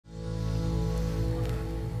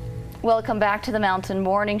Welcome back to the Mountain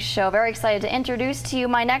Morning Show. Very excited to introduce to you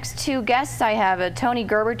my next two guests. I have Tony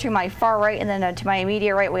Gerber to my far right, and then to my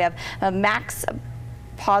immediate right we have Max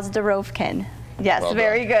Pozdorovkin. Yes, well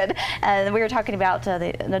very good. We were talking about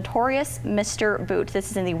the Notorious Mr. Bout. This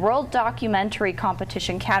is in the World Documentary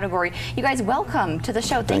Competition category. You guys, welcome to the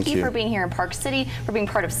show. Thank you for being here in Park City, for being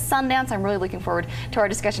part of Sundance. I'm really looking forward to our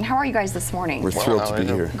discussion. How are you guys this morning? We're thrilled to be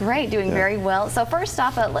here. Great, doing very well. So first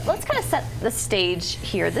off, let's kind of set the stage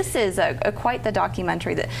here. This is quite the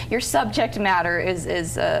documentary. Your subject matter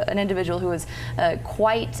is an individual who is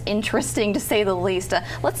quite interesting, to say the least.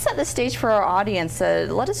 Let's set the stage for our audience.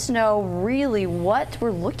 Let us know really what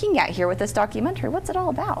we're looking at here with this documentary. What's it all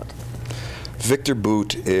about? Victor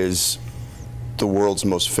Bout is the world's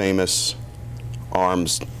most famous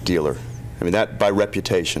arms dealer. I mean, that by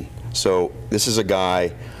reputation. So this is a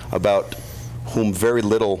guy about whom very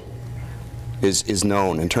little is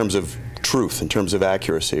known in terms of truth, in terms of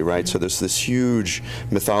accuracy, right? So there's this huge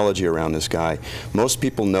mythology around this guy. Most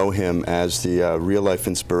people know him as the real-life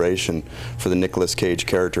inspiration for the Nicolas Cage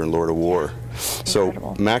character in Lord of War.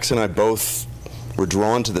 So Max and I both were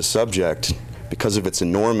drawn to the subject because of its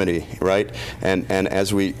enormity, right? And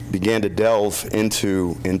as we began to delve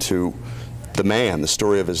into the man, the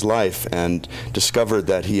story of his life, and discovered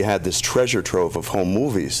that he had this treasure trove of home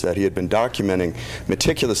movies that he had been documenting,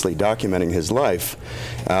 meticulously documenting his life,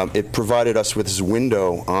 it provided us with this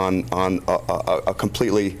window on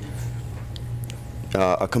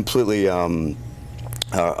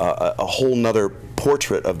a whole nother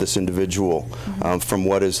portrait of this individual from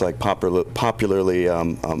what is like popularly. So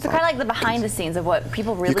kind of like the behind the scenes of what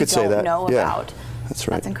people really don't know about. That's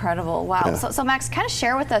right. That's incredible. Wow. Yeah. So Max, kind of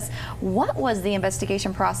share with us, what was the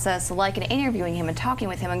investigation process like in interviewing him and talking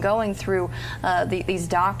with him and going through these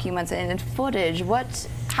documents and footage?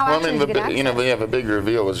 How actually did you get access? The big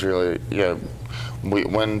reveal was really,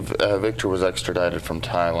 when Victor was extradited from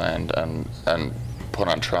Thailand and put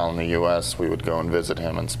on trial in the U.S., we would go and visit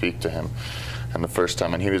him and speak to him. And the first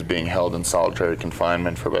time, and he was being held in solitary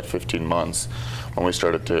confinement for about 15 months, when we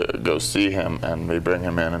started to go see him, and we bring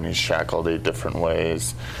him in and he's shackled 8 different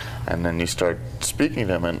ways, and then you start speaking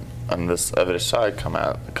to him, and on this other side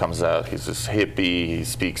comes out, he's this hippie, he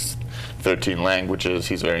speaks 13 languages,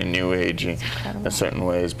 he's very new agey in certain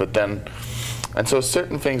ways, and so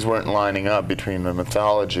certain things weren't lining up between the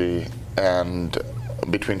mythology and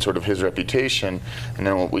between sort of his reputation and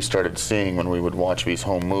then what we started seeing when we would watch these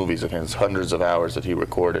home movies. I think it's hundreds of hours that he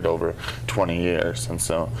recorded over 20 years. And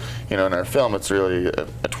so, in our film, it's really a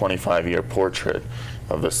 25-year portrait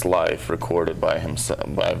of this life recorded by himself,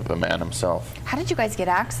 by the man himself. How did you guys get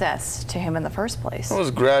access to him in the first place? It was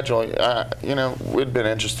gradual. We'd been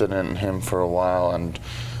interested in him for a while, and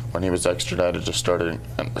when he was extradited, just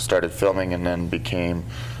started filming, and then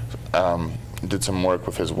did some work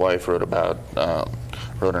with his wife,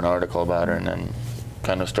 wrote an article about her, and then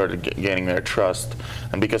kind of started gaining their trust.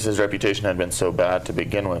 And because his reputation had been so bad to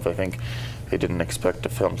begin with, I think they didn't expect the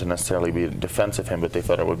film to necessarily be a defense of him, but they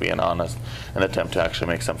thought it would be an attempt to actually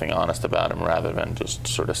make something honest about him rather than just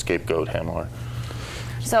sort of scapegoat him.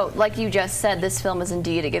 So, like you just said, this film is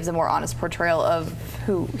indeed, it gives a more honest portrayal of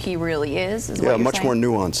who he really is what you're much saying? More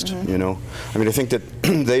nuanced, I mean, I think that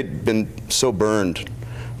they'd been so burned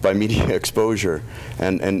by media exposure,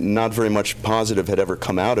 and not very much positive had ever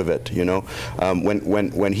come out of it.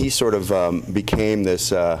 When he sort of became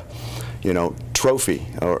this, trophy,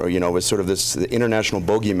 or was sort of this international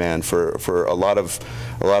bogeyman for a lot of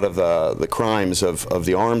the crimes of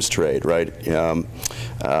the arms trade, right?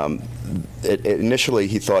 Initially,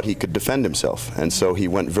 he thought he could defend himself, and so he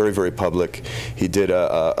went very, very public. He did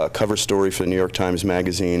a cover story for the New York Times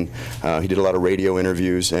Magazine. He did a lot of radio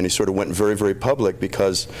interviews, and he sort of went very, very public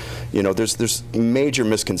because, there's major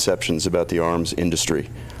misconceptions about the arms industry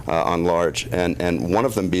on large, and one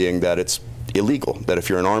of them being that it's illegal, that if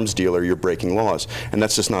you're an arms dealer, you're breaking laws, and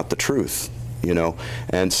that's just not the truth,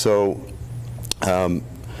 And so,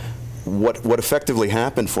 what effectively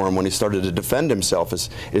happened for him when he started to defend himself is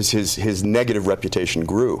his negative reputation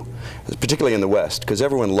grew, particularly in the West, because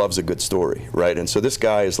everyone loves a good story, right? And so this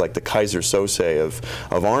guy is like the Kaiser Sose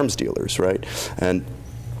of arms dealers, right? And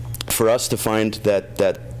for us to find that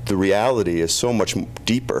the reality is so much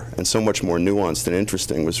deeper and so much more nuanced and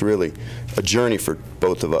interesting was really a journey for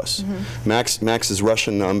both of us. Max is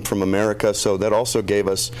Russian, I'm from America, so that also gave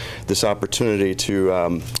us this opportunity to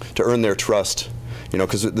earn their trust.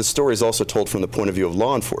 Because the story is also told from the point of view of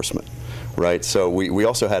law enforcement, right? So we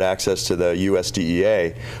also had access to the U.S.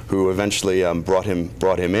 DEA, who eventually brought him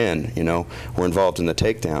in. Were involved in the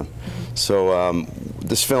takedown. So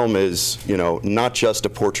this film is, you know, not just a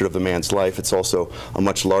portrait of the man's life, it's also a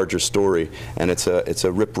much larger story, and it's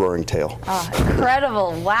a rip-roaring tale.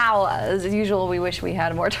 Incredible. Wow. As usual, we wish we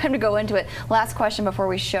had more time to go into it. Last question before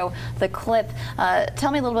we show the clip.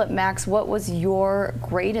 Tell me a little bit, Max, what was your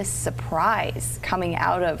greatest surprise coming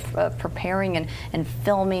out of preparing and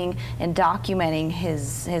filming and documenting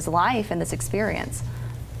his life and this experience?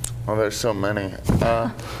 Well, there's so many.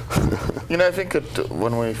 You know, I think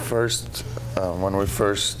when we first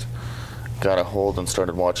got a hold and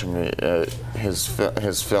started watching his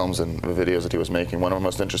films and the videos that he was making, one of the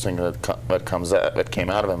most interesting that came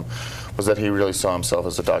out of him was that he really saw himself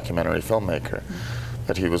as a documentary filmmaker.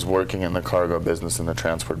 That he was working in the cargo business and the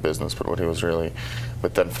transport business, but what he was really,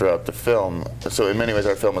 but then throughout the film, so in many ways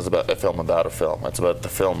our film is about a film about a film. It's about the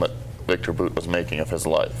film that Victor Bout was making of his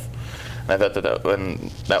life. And I thought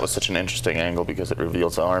that was such an interesting angle because it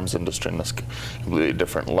reveals the arms industry in this completely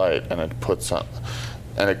different light, and it puts on,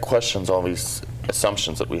 and it questions all these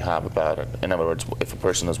assumptions that we have about it. In other words, if a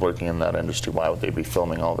person is working in that industry, why would they be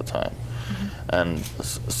filming all the time? And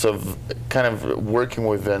so kind of working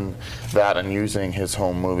within that and using his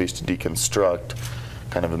home movies to deconstruct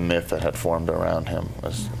kind of a myth that had formed around him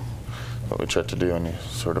was what we tried to do, and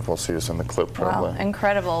sort of we'll see this in the clip probably. Wow,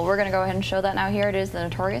 incredible. We're going to go ahead and show that now. Here it is, the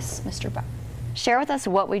Notorious Mr. Bout. Share with us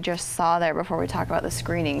what we just saw there before we talk about the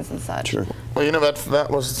screenings and such. Sure. Well, you know, that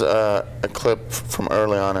was a clip from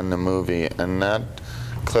early on in the movie, and that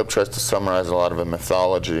clip tries to summarize a lot of the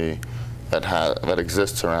mythology that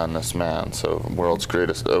exists around this man. So, world's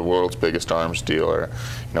biggest arms dealer,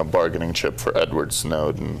 you know, bargaining chip for Edward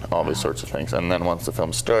Snowden, all these sorts of things. And then once the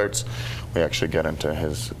film starts, we actually get into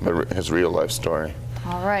his real life story.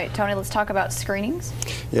 All right, Tony, let's talk about screenings.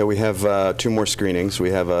 Yeah, we have 2 more screenings.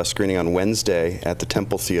 We have a screening on Wednesday at the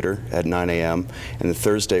Temple Theater at 9 a.m. and then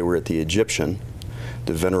Thursday we're at the Egyptian,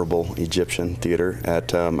 the Venerable Egyptian Theater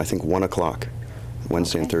at I think 1 o'clock.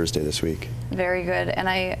 Wednesday and Thursday this week. Very good. And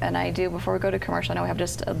I do, before we go to commercial, I know we have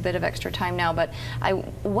just a bit of extra time now, but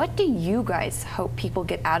what do you guys hope people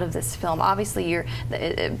get out of this film? Obviously, you're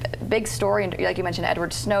a big story, and like you mentioned,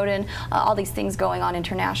 Edward Snowden, all these things going on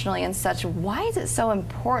internationally and such. Why is it so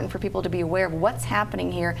important for people to be aware of what's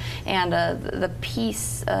happening here and the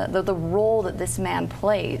piece, the role that this man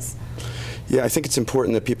plays? Yeah, I think it's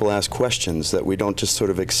important that people ask questions, that we don't just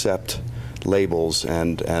sort of accept labels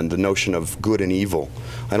and the notion of good and evil.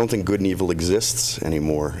 I don't think good and evil exists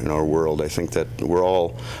anymore in our world. I think that we're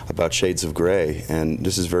all about shades of gray, and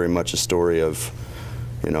this is very much a story of,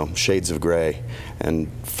 you know, shades of gray, and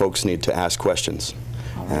folks need to ask questions.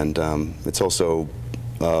 And it's also,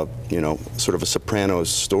 you know, sort of a Sopranos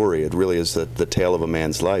story. It really is the tale of a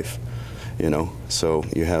man's life, you know. So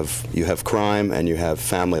you have crime and you have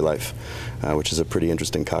family life, which is a pretty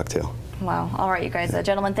interesting cocktail. Wow. All right, you guys.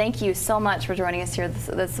 Gentlemen, thank you so much for joining us here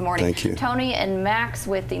this morning. Thank you. Tony and Max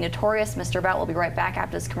with the Notorious Mr. Bout. We'll be right back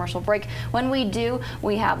after this commercial break. When we do,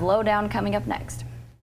 we have Lowdown coming up next.